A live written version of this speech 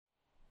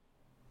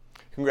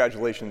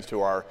Congratulations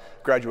to our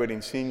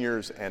graduating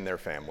seniors and their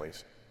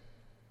families.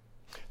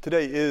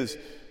 Today is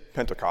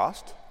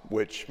Pentecost,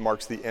 which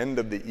marks the end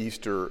of the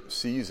Easter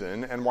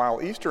season. And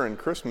while Easter and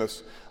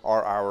Christmas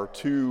are our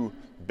two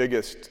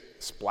biggest,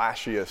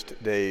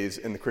 splashiest days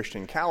in the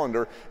Christian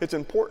calendar, it's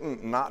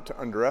important not to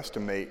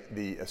underestimate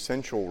the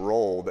essential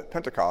role that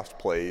Pentecost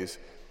plays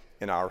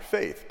in our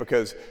faith,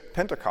 because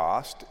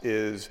Pentecost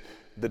is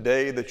the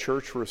day the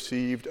church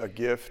received a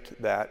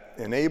gift that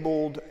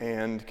enabled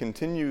and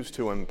continues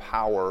to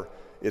empower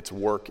its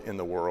work in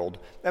the world,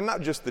 and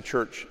not just the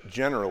church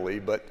generally,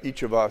 but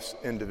each of us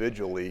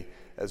individually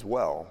as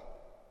well.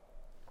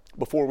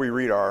 Before we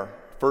read our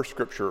first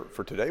scripture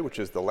for today, which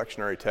is the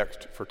lectionary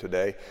text for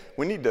today,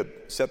 we need to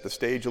set the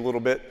stage a little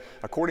bit.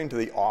 According to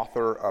the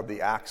author of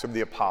the Acts of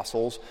the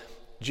Apostles,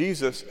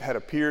 Jesus had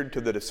appeared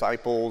to the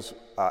disciples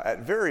at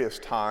various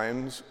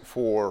times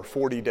for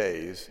 40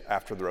 days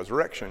after the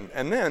resurrection.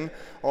 And then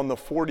on the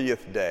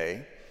 40th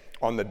day,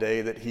 on the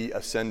day that he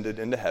ascended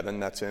into heaven,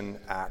 that's in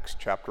Acts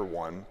chapter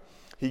 1,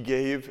 he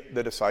gave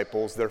the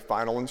disciples their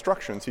final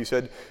instructions. He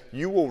said,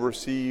 "You will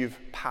receive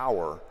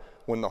power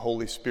when the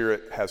Holy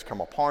Spirit has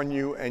come upon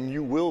you, and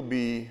you will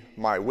be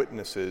my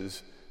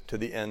witnesses to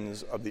the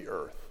ends of the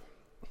earth."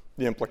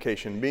 The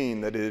implication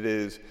being that it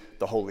is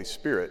the Holy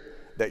Spirit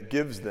that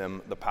gives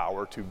them the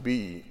power to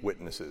be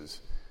witnesses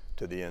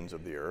to the ends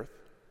of the earth.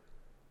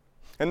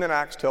 And then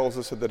Acts tells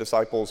us that the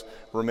disciples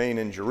remain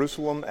in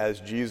Jerusalem as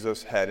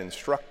Jesus had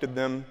instructed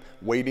them,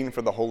 waiting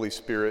for the Holy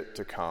Spirit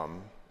to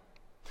come.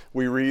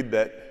 We read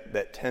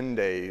that 10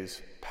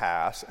 days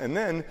pass, and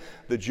then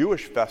the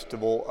Jewish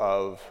festival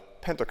of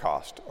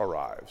Pentecost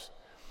arrives.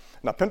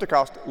 Now,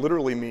 Pentecost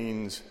literally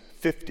means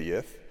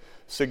 50th,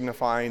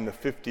 signifying the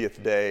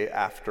 50th day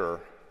after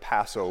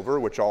Passover,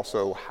 which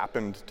also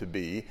happened to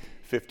be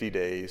 50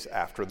 days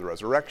after the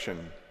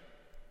resurrection.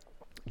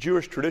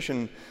 Jewish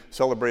tradition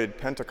celebrated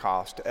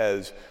Pentecost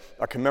as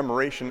a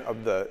commemoration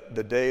of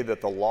the day that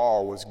the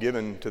law was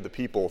given to the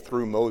people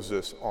through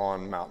Moses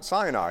on Mount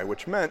Sinai,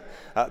 which meant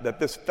that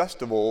this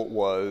festival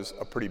was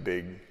a pretty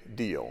big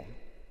deal.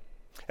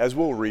 As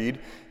we'll read,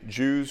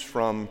 Jews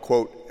from,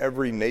 quote,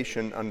 every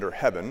nation under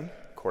heaven,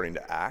 according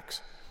to Acts,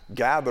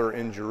 gather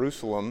in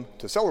Jerusalem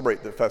to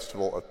celebrate the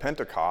festival of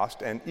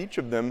Pentecost, and each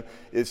of them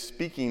is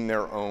speaking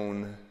their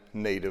own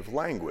native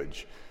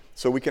language.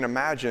 So we can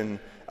imagine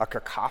a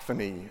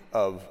cacophony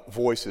of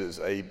voices,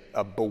 a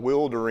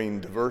bewildering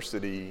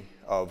diversity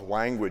of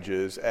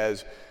languages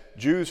as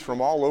Jews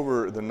from all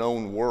over the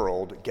known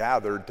world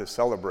gathered to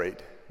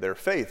celebrate their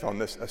faith on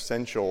this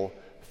essential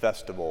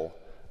festival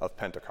of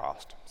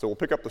Pentecost. So we'll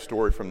pick up the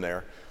story from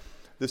there.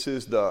 This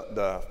is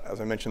as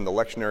I mentioned, the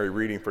lectionary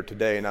reading for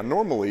today. Now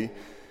normally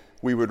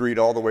we would read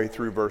all the way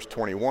through verse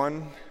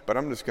 21, but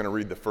I'm just going to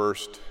read the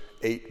first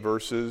 8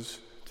 verses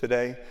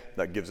today.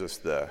 That gives us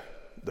the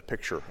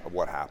picture of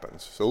what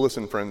happens. So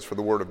listen, friends, for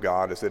the word of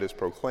God as it is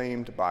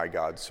proclaimed by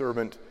God's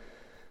servant,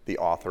 the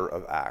author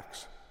of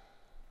Acts.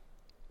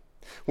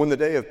 When the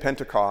day of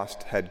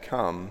Pentecost had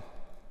come,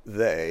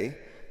 they,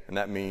 and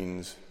that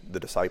means the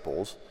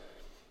disciples,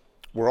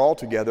 were all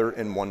together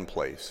in one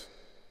place.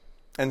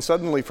 And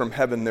suddenly from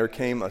heaven there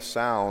came a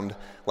sound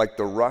like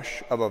the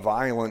rush of a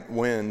violent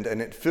wind,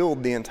 and it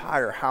filled the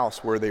entire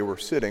house where they were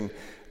sitting.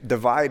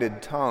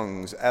 Divided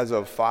tongues as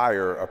of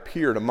fire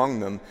appeared among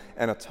them,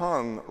 and a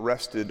tongue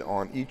rested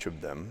on each of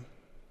them.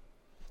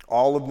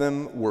 All of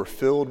them were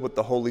filled with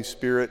the Holy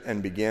Spirit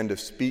and began to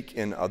speak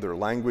in other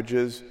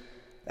languages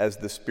as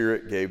the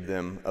Spirit gave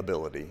them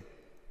ability.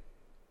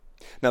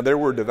 Now there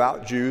were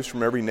devout Jews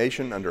from every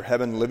nation under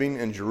heaven living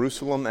in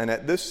Jerusalem, and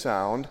at this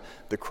sound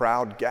the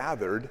crowd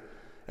gathered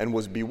and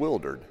was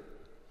bewildered,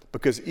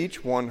 because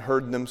each one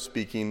heard them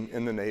speaking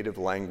in the native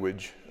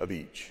language of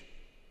each.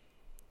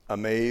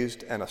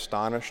 Amazed and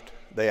astonished,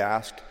 they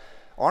asked,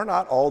 "Are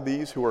not all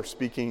these who are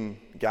speaking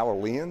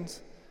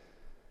Galileans?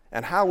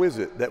 And how is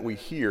it that we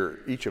hear,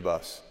 each of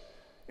us,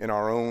 in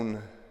our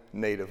own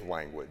native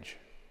language?"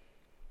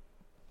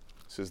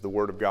 This is the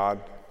word of God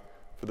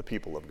for the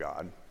people of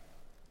God.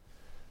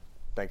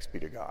 Thanks be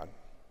to God.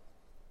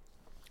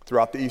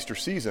 Throughout the Easter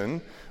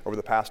season, over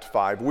the past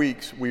 5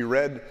 weeks, we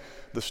read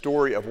the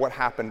story of what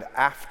happened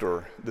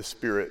after the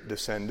Spirit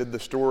descended, the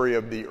story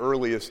of the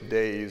earliest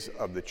days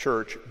of the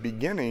church,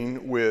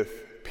 beginning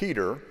with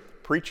Peter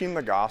preaching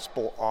the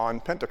gospel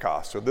on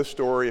Pentecost. So this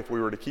story, if we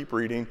were to keep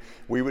reading,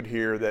 we would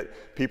hear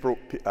that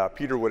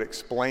Peter would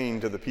explain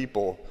to the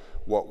people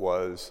what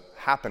was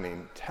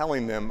happening,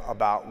 telling them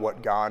about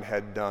what God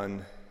had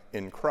done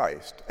in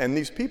Christ. And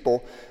these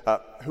people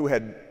who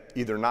had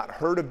either not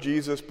heard of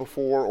Jesus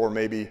before or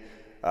maybe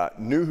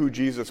knew who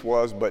Jesus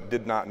was but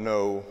did not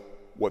know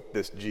what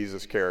this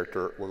Jesus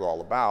character was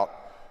all about,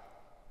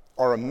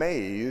 are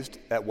amazed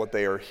at what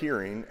they are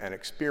hearing and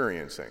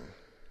experiencing.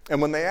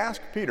 And when they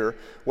ask Peter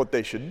what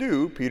they should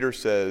do, Peter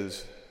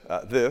says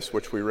this,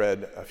 which we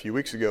read a few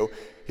weeks ago.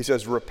 He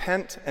says,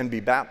 "Repent and be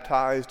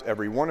baptized,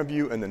 every one of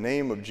you, in the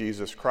name of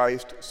Jesus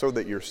Christ, so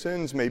that your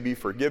sins may be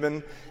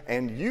forgiven,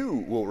 and you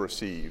will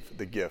receive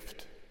the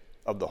gift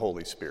of the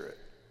Holy Spirit."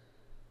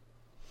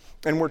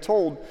 And we're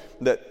told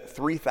that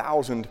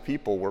 3,000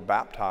 people were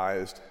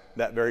baptized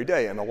that very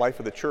day, and the life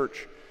of the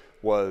church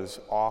was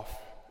off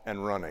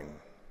and running.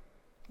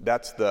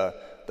 That's the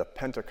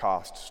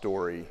Pentecost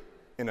story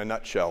in a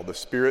nutshell. The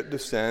Spirit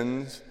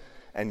descends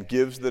and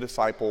gives the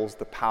disciples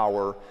the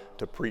power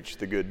to preach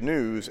the good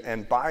news,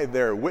 and by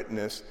their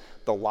witness,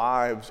 the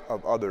lives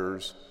of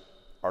others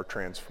are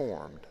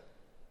transformed.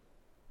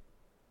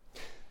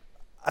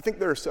 I think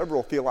there are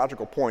several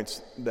theological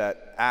points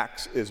that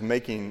Acts is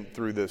making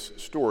through this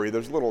story.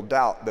 There's little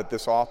doubt that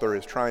this author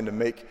is trying to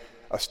make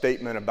a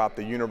statement about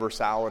the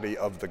universality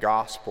of the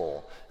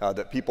gospel,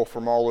 that people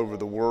from all over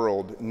the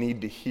world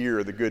need to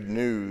hear the good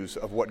news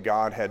of what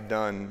God had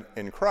done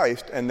in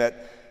Christ, and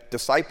that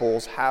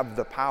disciples have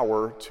the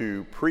power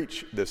to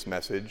preach this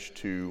message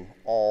to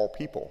all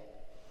people.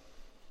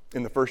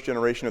 In the first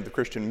generation of the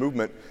Christian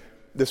movement,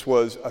 this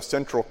was a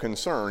central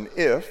concern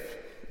if,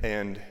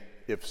 and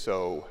if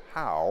so,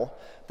 how,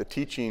 the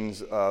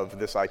teachings of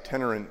this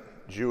itinerant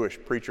Jewish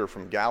preacher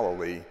from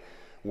Galilee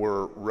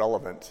were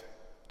relevant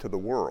to the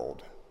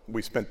world.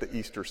 We spent the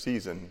Easter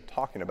season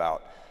talking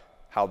about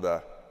how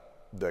the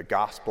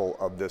gospel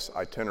of this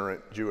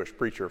itinerant Jewish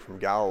preacher from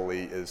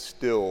Galilee is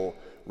still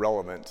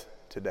relevant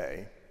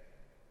today.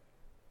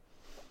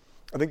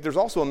 I think there's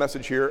also a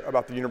message here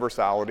about the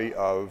universality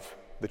of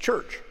the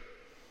church.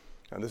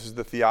 And this is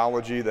the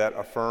theology that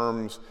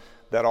affirms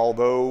that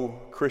although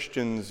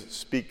Christians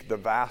speak the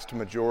vast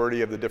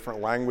majority of the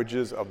different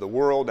languages of the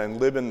world and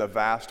live in the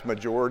vast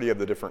majority of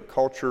the different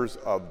cultures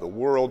of the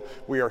world,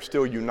 we are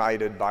still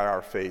united by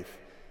our faith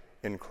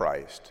in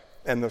Christ.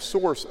 And the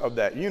source of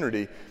that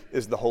unity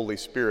is the Holy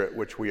Spirit,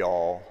 which we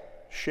all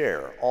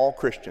share. All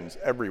Christians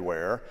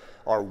everywhere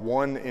are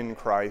one in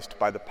Christ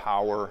by the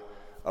power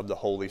of the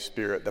Holy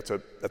Spirit. That's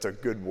a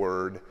good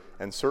word,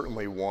 and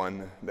certainly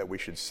one that we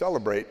should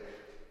celebrate.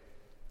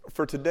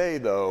 For today,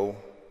 though,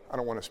 I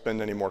don't want to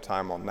spend any more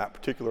time on that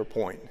particular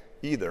point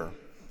either.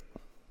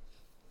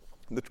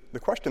 The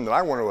question that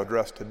I want to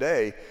address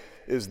today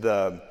is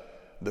the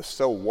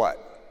so what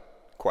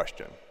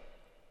question.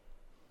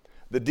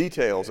 The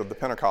details of the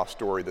Pentecost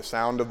story, the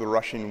sound of the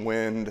rushing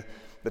wind,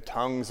 the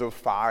tongues of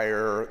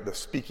fire, the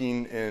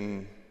speaking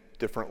in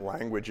different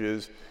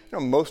languages,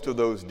 most of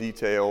those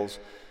details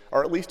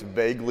are at least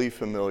vaguely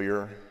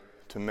familiar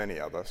to many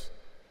of us.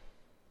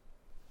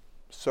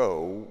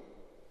 So,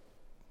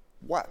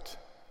 what?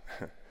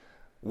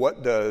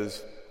 What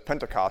does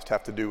Pentecost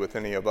have to do with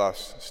any of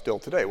us still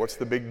today? What's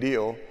the big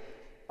deal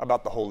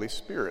about the Holy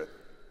Spirit?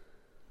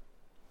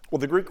 Well,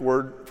 the Greek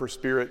word for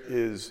spirit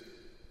is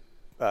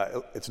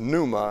it's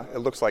pneuma. It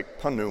looks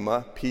like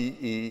pneuma,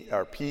 P-N-E-U-M-A,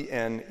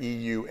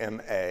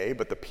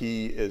 but the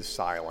P is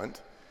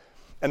silent.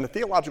 And the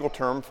theological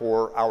term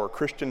for our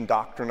Christian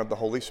doctrine of the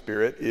Holy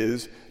Spirit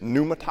is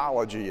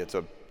pneumatology. It's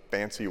a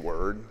fancy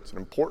word. It's an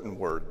important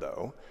word,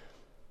 though.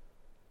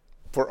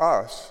 For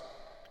us,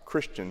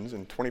 Christians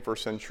in 21st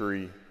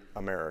century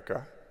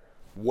America,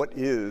 what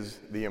is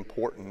the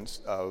importance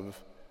of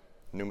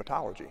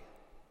pneumatology?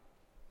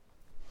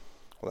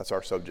 Well, that's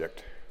our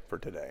subject for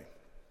today.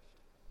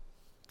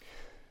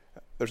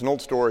 There's an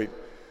old story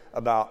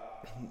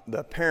about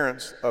the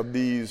parents of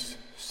these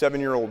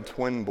 7-year-old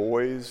twin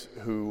boys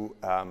who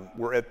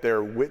were at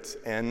their wits'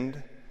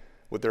 end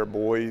with their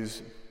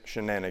boys'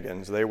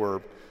 shenanigans. They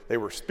were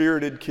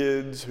spirited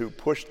kids who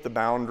pushed the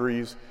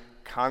boundaries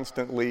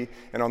constantly,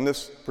 and on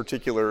this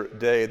particular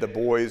day, the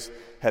boys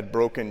had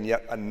broken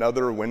yet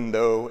another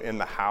window in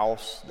the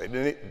house. They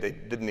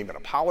didn't even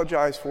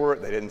apologize for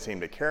it. They didn't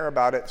seem to care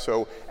about it.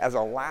 So as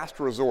a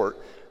last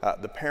resort,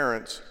 the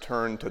parents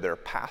turned to their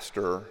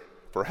pastor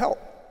for help.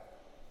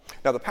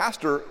 Now, the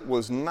pastor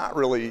was not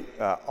really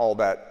all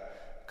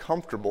that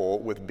comfortable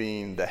with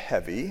being the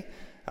heavy,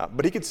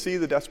 but he could see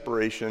the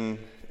desperation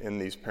in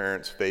these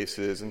parents'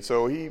 faces, and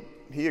so he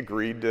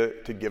agreed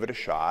to give it a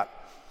shot,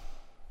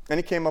 and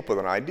he came up with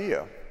an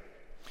idea.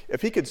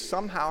 If he could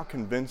somehow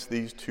convince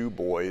these two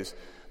boys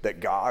that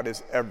God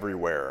is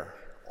everywhere,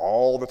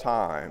 all the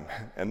time,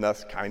 and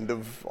thus kind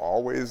of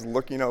always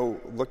looking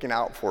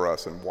out for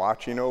us and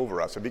watching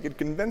over us, if he could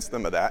convince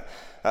them of that,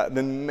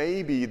 then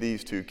maybe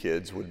these two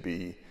kids would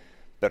be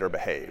better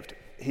behaved.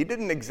 He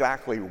didn't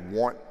exactly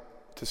want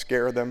to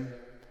scare them,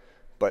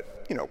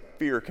 but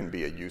fear can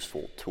be a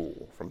useful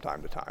tool from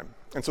time to time.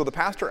 And so the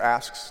pastor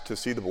asks to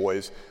see the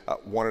boys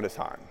one at a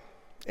time,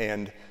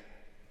 and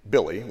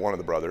Billy, one of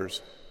the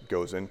brothers,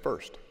 goes in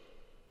first.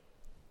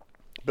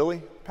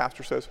 Billy,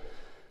 pastor says,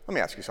 let me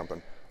ask you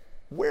something.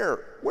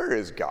 Where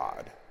is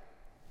God?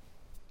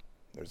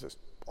 There's this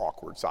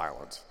awkward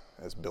silence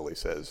as Billy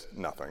says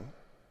nothing.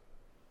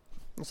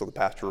 And so the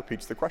pastor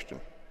repeats the question.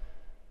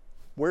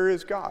 Where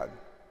is God?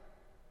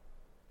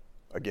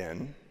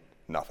 Again,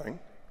 nothing.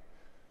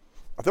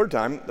 A third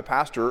time, the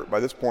pastor, by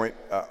this point,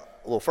 a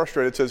little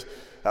frustrated, says,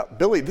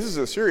 Billy, this is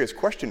a serious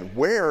question.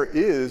 Where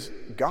is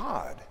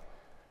God?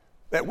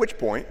 At which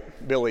point,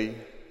 Billy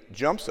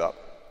jumps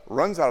up,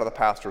 runs out of the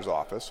pastor's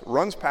office,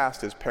 runs past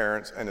his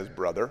parents and his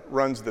brother,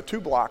 runs the 2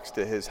 blocks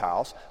to his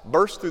house,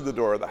 bursts through the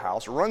door of the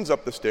house, runs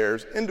up the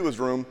stairs into his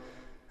room,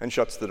 and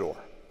shuts the door.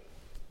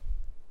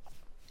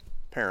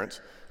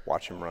 Parents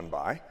watch him run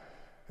by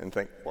and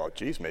think, well,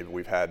 geez, maybe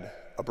we've had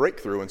a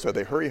breakthrough. And so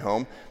they hurry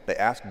home. They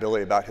ask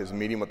Billy about his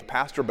meeting with the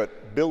pastor,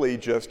 but Billy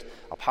just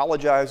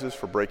apologizes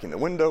for breaking the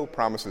window,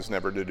 promises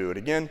never to do it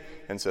again,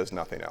 and says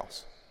nothing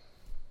else.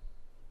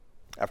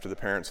 After the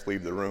parents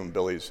leave the room,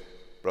 Billy's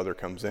brother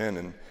comes in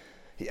and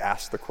he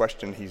asks the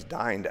question he's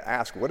dying to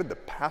ask. What did the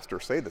pastor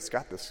say that's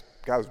got this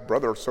guy's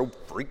brother so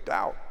freaked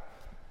out?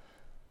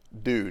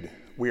 Dude,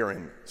 we are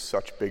in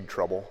such big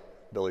trouble,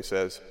 Billy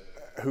says.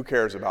 Who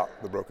cares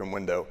about the broken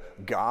window?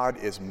 God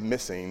is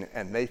missing,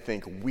 and they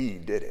think we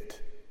did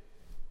it.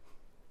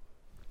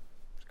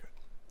 That's good.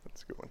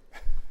 That's a good one.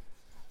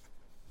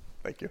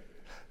 Thank you.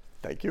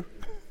 Thank you.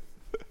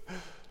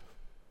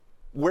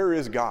 Where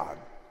is God?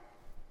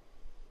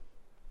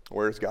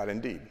 Where is God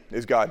indeed?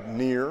 Is God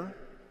near?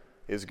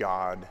 Is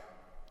God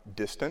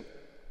distant?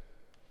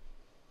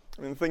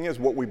 I mean, the thing is,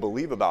 what we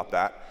believe about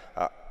that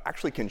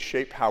actually can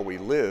shape how we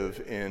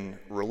live in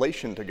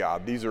relation to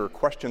God. These are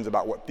questions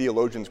about what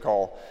theologians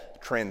call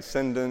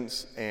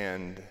transcendence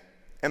and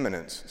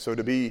immanence. So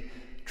to be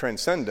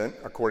transcendent,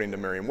 according to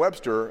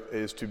Merriam-Webster,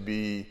 is to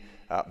be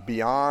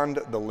beyond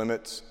the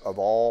limits of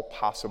all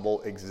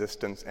possible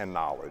existence and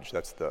knowledge.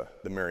 That's the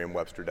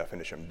Merriam-Webster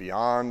definition.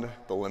 Beyond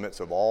the limits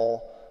of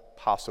all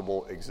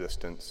possible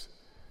existence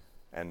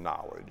and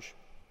knowledge.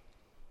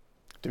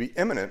 To be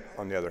immanent,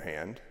 on the other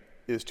hand,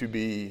 is to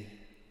be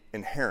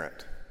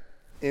inherent,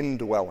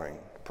 indwelling,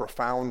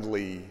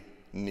 profoundly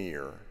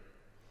near.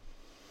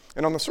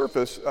 And on the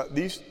surface,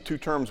 these two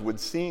terms would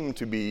seem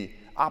to be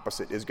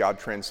opposite. Is God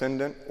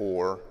transcendent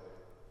or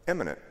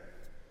immanent?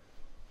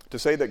 To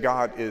say that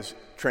God is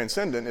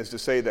transcendent is to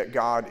say that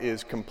God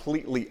is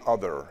completely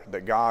other,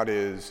 that God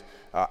is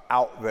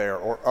out there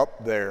or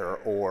up there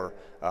or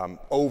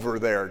over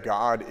there.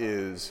 God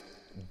is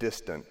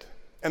distant.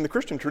 And the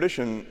Christian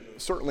tradition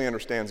certainly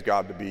understands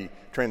God to be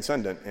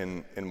transcendent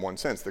in one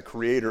sense. The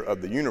creator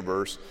of the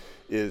universe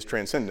is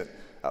transcendent,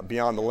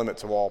 beyond the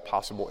limits of all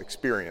possible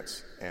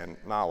experience and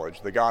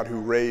knowledge. The God who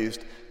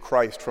raised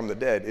Christ from the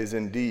dead is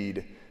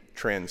indeed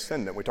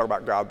transcendent. We talk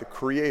about God the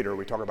creator,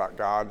 we talk about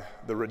God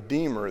the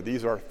redeemer.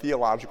 These are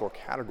theological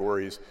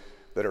categories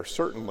that are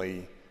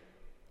certainly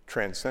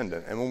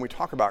transcendent. And when we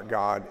talk about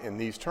God in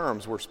these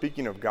terms, we're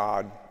speaking of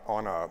God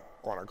on a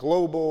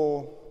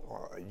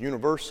global,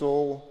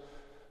 universal,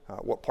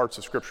 what parts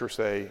of Scripture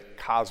say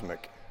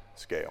cosmic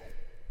scale.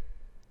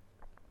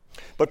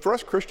 But for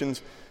us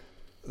Christians,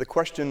 the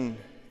question,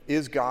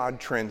 is God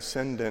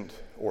transcendent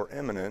or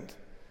immanent,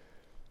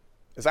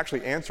 is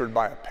actually answered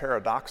by a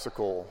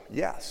paradoxical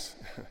yes.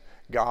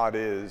 God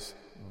is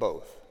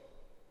both.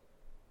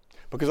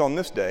 Because on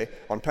this day,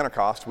 on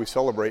Pentecost, we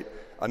celebrate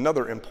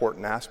another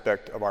important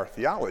aspect of our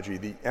theology,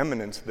 the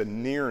immanence, the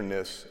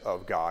nearness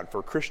of God.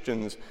 For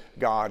Christians,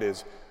 God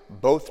is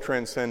both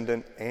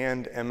transcendent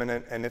and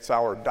immanent, and it's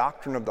our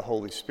doctrine of the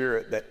Holy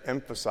Spirit that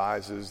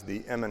emphasizes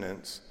the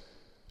immanence,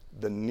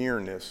 the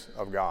nearness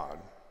of God.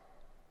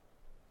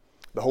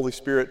 The Holy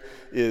Spirit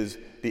is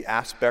the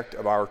aspect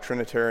of our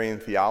Trinitarian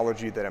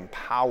theology that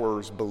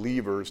empowers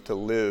believers to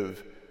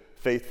live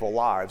faithful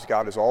lives.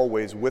 God is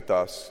always with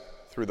us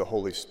through the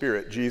Holy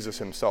Spirit. Jesus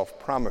himself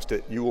promised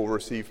it. You will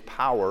receive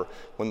power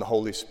when the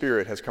Holy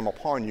Spirit has come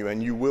upon you,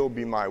 and you will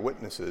be my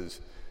witnesses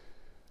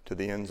to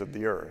the ends of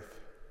the earth.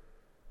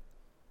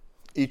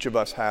 Each of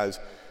us has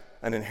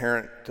an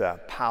inherent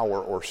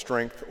power or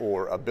strength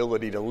or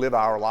ability to live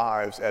our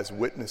lives as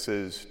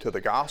witnesses to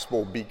the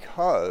gospel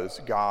because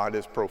God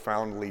is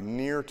profoundly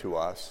near to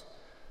us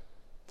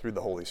through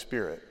the Holy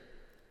Spirit.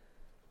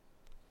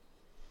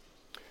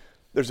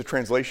 There's a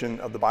translation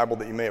of the Bible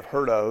that you may have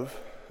heard of,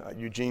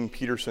 Eugene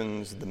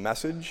Peterson's The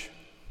Message.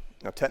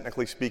 Now,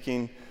 technically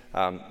speaking,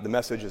 the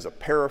Message is a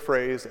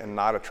paraphrase and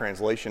not a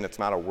translation. It's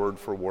not a word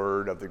for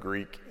word of the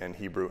Greek and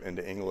Hebrew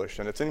into English,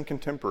 and it's in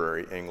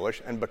contemporary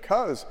English. And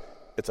because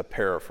it's a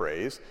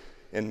paraphrase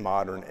in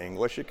modern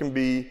English, it can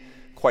be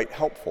quite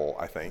helpful,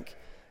 I think,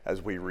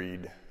 as we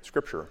read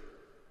Scripture.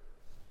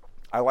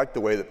 I like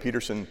the way that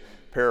Peterson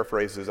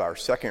paraphrases our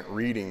second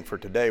reading for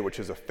today, which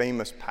is a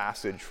famous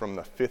passage from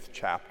the 5th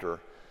chapter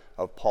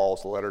of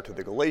Paul's letter to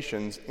the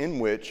Galatians, in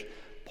which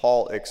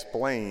Paul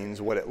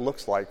explains what it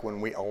looks like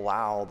when we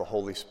allow the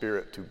Holy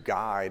Spirit to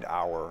guide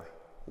our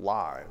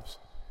lives.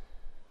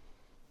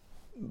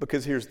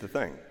 Because here's the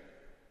thing.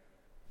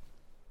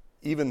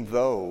 Even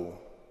though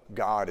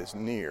God is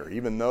near,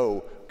 even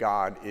though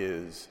God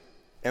is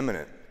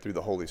immanent through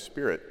the Holy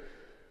Spirit,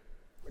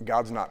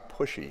 God's not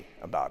pushy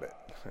about it.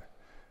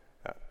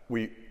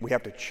 We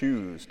have to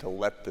choose to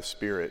let the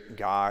Spirit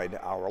guide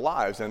our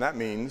lives, and that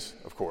means,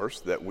 of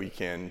course, that we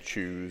can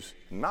choose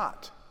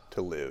not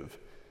to live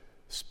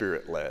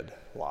Spirit-led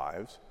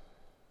lives.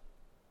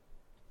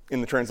 In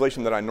the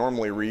translation that I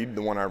normally read,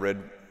 the one I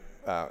read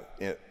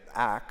in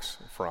Acts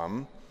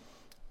from,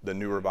 the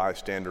New Revised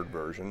Standard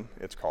Version,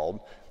 it's called,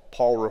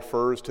 Paul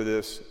refers to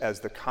this as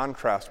the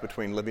contrast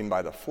between living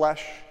by the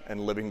flesh and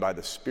living by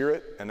the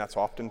Spirit, and that's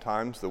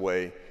oftentimes the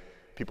way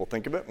people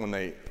think of it when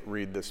they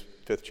read this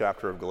 5th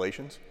chapter of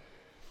Galatians.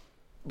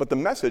 But the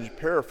Message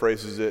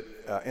paraphrases it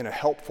in a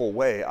helpful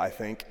way, I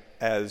think,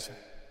 as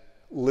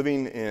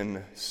living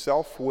in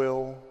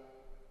self-will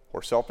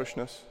or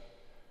selfishness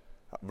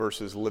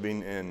versus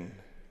living in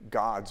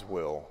God's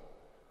will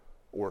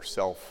or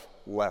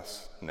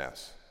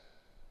selflessness.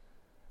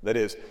 That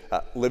is,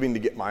 living to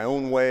get my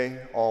own way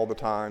all the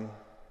time,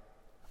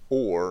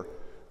 or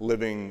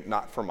living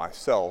not for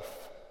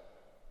myself,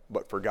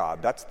 but for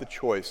God. That's the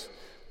choice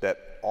that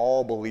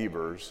all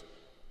believers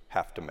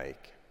have to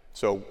make.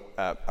 So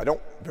I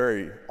don't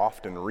very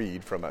often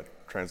read from a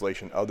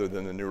translation other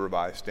than the New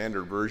Revised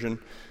Standard Version,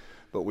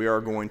 but we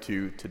are going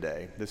to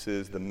today. This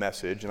is the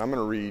Message, and I'm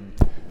going to read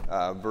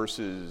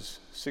verses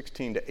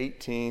 16 to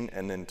 18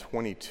 and then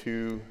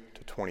 22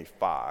 to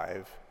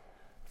 25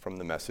 from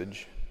the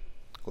Message.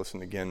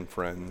 Listen again,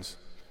 friends,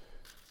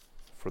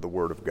 for the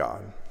Word of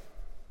God.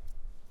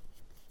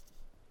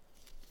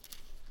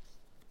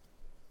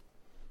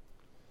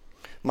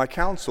 My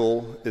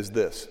counsel is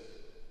this: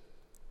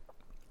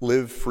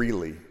 live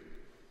freely,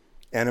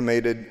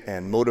 animated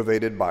and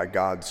motivated by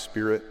God's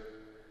Spirit.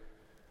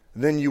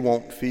 Then you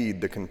won't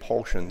feed the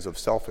compulsions of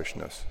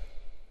selfishness.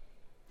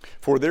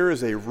 For there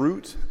is a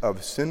root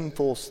of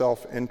sinful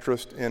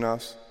self-interest in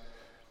us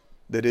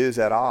that is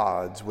at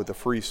odds with the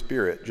free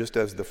spirit, just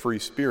as the free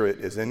spirit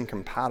is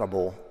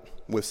incompatible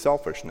with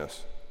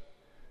selfishness.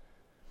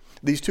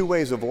 These two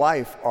ways of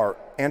life are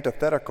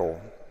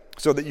antithetical,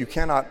 so that you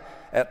cannot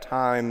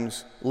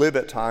live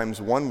at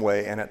times one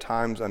way and at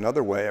times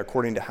another way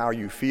according to how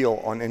you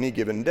feel on any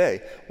given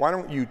day. Why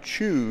don't you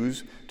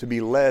choose to be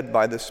led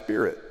by the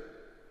Spirit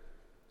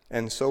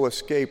and so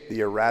escape the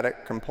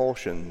erratic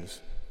compulsions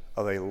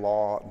of a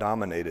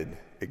law-dominated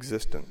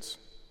existence?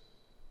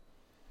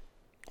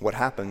 What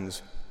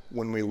happens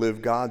when we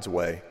live God's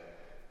way?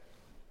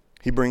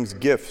 He brings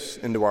gifts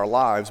into our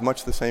lives,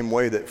 much the same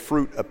way that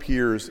fruit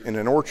appears in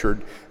an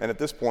orchard. And at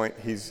this point,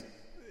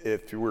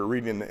 if you were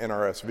reading the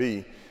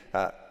NRSV,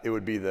 it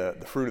would be the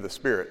fruit of the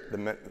Spirit,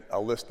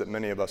 a list that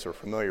many of us are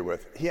familiar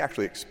with. He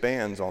actually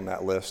expands on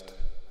that list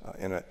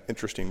in an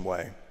interesting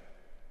way.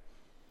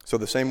 So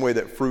the same way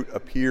that fruit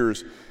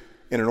appears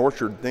in an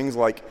orchard, things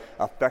like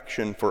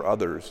affection for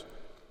others,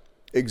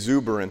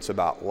 exuberance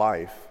about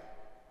life,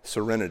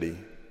 serenity.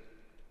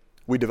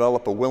 We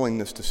develop a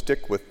willingness to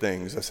stick with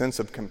things, a sense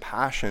of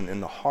compassion in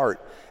the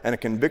heart, and a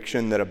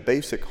conviction that a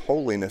basic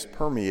holiness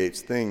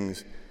permeates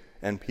things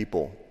and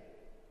people.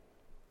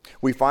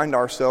 We find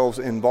ourselves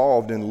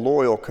involved in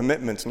loyal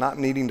commitments, not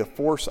needing to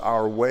force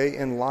our way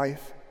in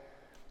life,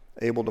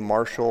 able to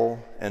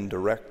marshal and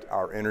direct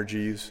our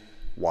energies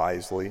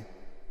wisely.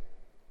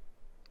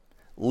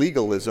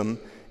 Legalism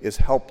is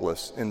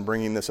helpless in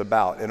bringing this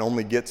about. It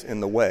only gets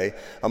in the way.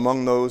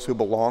 Among those who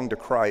belong to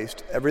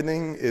Christ,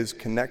 everything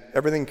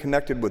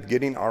connected with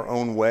getting our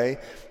own way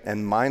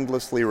and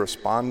mindlessly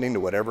responding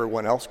to what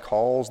everyone else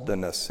calls the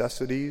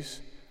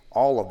necessities,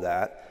 all of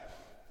that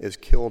is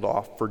killed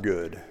off for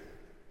good.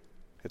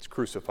 It's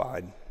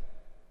crucified.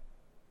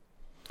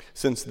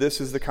 Since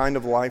this is the kind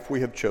of life we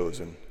have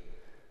chosen,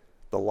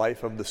 the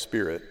life of the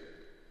Spirit,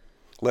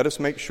 let us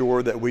make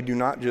sure that we do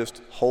not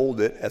just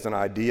hold it as an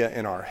idea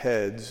in our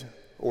heads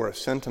or a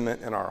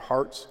sentiment in our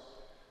hearts,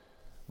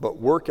 but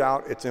work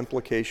out its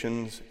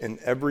implications in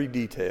every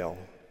detail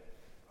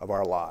of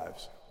our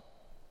lives.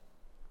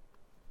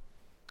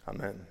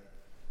 Amen.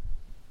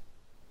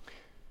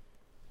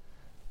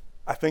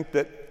 I think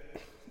that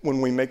when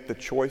we make the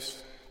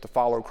choice to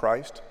follow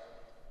Christ,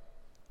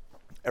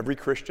 every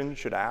Christian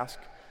should ask,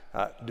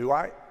 do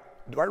I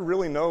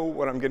really know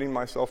what I'm getting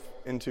myself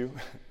into?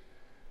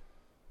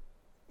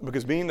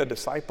 Because being a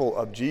disciple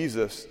of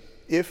Jesus,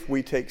 if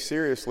we take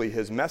seriously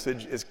his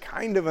message, is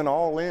kind of an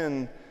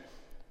all-in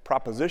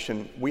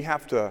proposition. We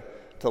have to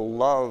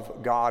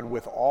love God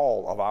with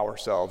all of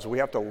ourselves. We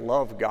have to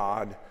love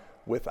God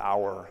with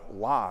our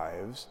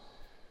lives,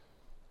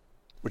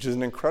 which is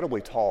an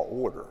incredibly tall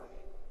order.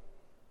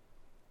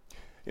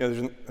 You know,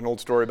 there's an old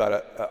story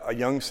about a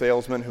young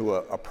salesman who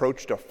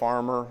approached a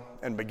farmer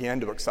and began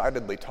to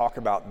excitedly talk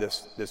about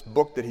this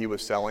book that he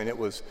was selling. It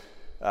was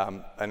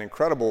an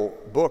incredible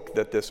book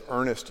that this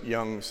earnest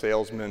young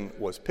salesman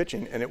was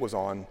pitching, and it was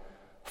on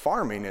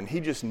farming, and he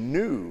just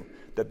knew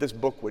that this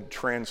book would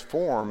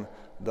transform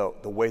the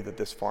way that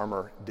this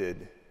farmer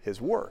did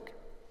his work.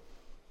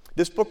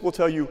 This book will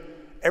tell you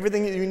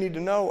everything that you need to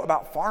know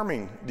about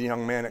farming, the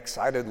young man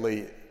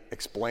excitedly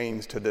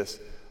explains to this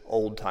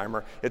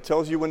old-timer. It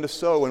tells you when to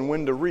sow and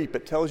when to reap.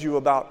 It tells you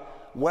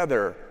about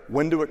weather,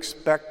 when to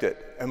expect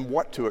it, and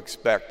what to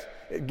expect.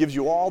 It gives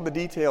you all the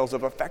details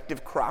of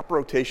effective crop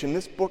rotation.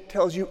 This book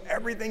tells you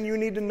everything you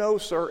need to know,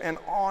 sir, and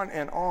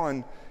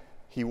on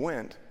he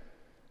went.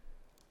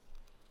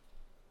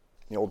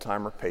 The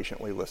old-timer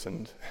patiently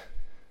listened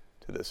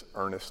to this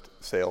earnest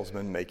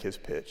salesman make his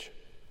pitch.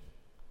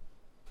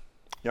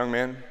 Young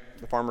man,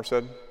 the farmer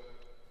said,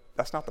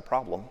 that's not the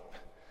problem.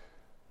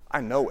 I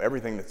know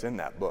everything that's in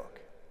that book.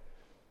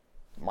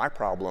 My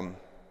problem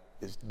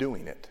is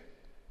doing it.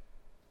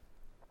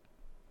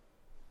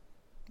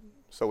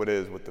 So it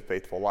is with the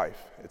faithful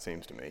life, it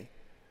seems to me.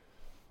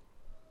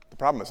 The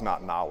problem is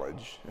not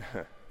knowledge.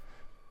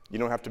 You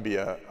don't have to be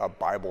a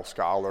Bible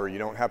scholar. You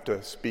don't have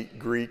to speak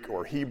Greek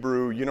or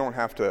Hebrew. You don't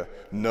have to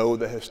know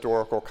the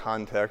historical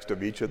context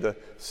of each of the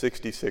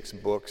 66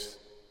 books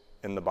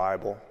in the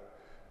Bible.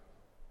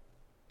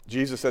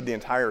 Jesus said the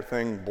entire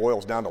thing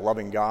boils down to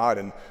loving God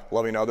and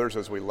loving others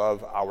as we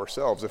love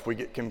ourselves. If we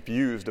get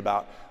confused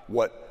about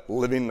what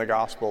living the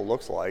gospel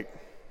looks like,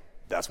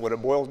 that's what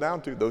it boils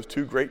down to. Those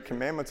two great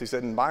commandments, he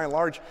said, and by and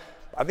large,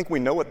 I think we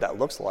know what that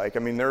looks like. I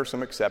mean, there are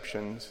some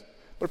exceptions,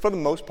 but for the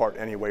most part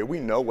anyway, we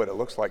know what it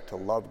looks like to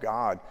love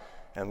God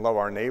and love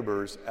our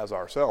neighbors as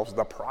ourselves.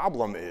 The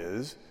problem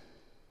is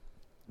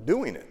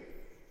doing it.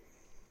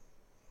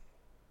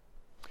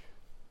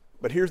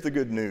 But here's the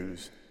good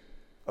news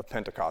of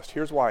Pentecost.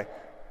 Here's why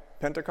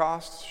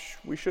Pentecost,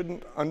 we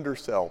shouldn't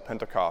undersell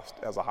Pentecost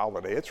as a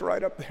holiday. It's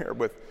right up there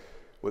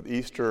with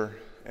Easter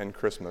and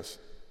Christmas.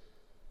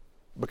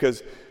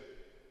 Because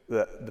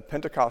the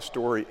Pentecost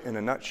story in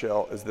a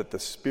nutshell is that the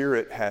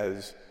Spirit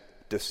has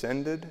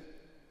descended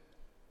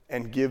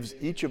and gives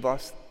each of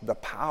us the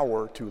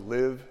power to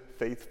live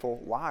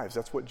faithful lives.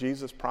 That's what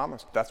Jesus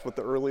promised. That's what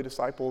the early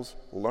disciples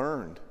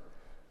learned.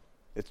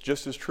 It's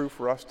just as true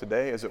for us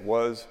today as it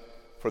was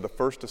for the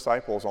first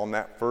disciples on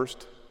that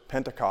first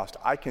Pentecost.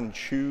 I can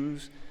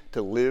choose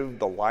to live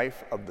the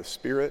life of the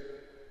Spirit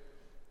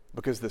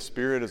because the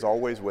Spirit is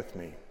always with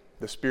me.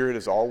 The Spirit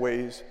is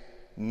always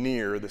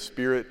near. The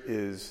Spirit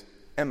is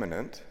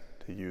immanent,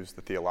 to use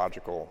the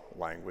theological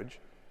language.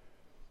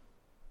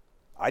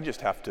 I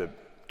just have to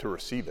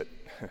receive it,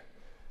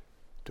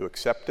 to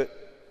accept it,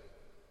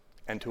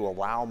 and to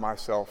allow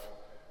myself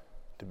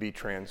to be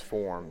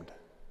transformed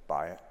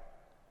by it.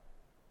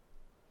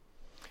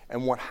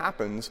 And what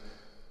happens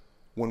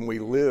when we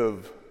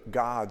live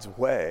God's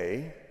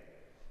way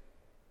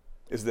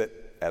is that,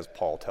 as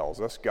Paul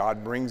tells us,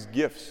 God brings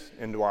gifts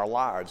into our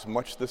lives,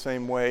 much the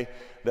same way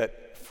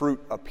that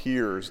fruit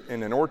appears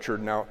in an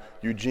orchard. Now,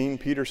 Eugene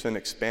Peterson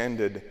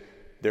expanded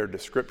their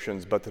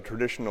descriptions, but the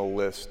traditional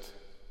list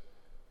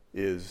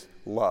is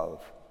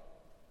love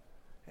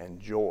and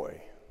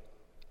joy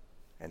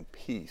and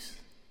peace,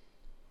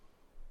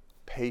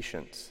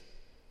 patience,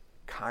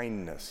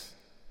 kindness,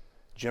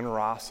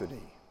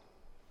 generosity,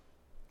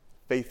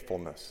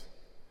 faithfulness,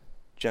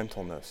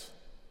 gentleness,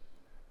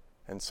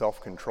 and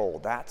self-control.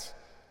 That's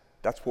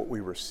what we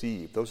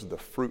receive. Those are the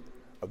fruit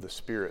of the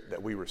Spirit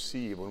that we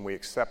receive when we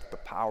accept the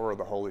power of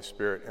the Holy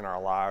Spirit in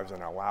our lives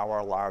and allow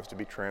our lives to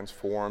be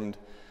transformed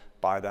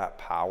by that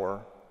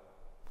power.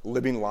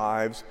 Living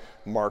lives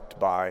marked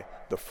by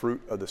the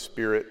fruit of the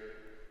Spirit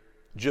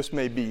just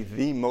may be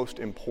the most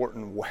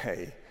important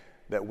way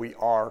that we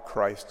are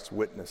Christ's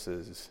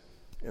witnesses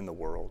in the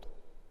world.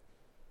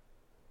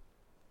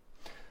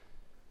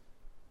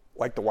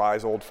 Like the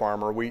wise old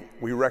farmer, we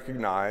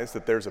recognize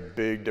that there's a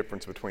big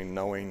difference between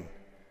knowing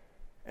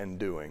and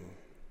doing.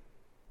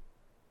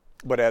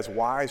 But as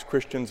wise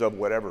Christians of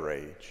whatever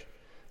age,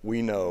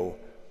 we know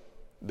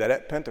that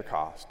at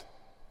Pentecost,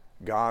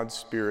 God's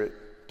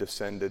Spirit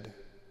descended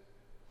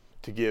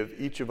to give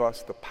each of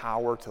us the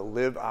power to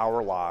live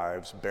our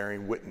lives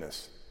bearing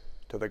witness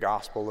to the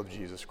gospel of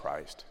Jesus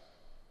Christ.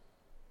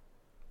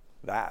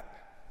 That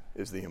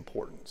is the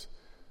importance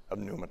of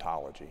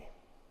pneumatology.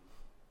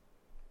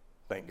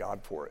 Thank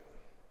God for it.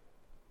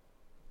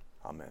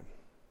 Amen.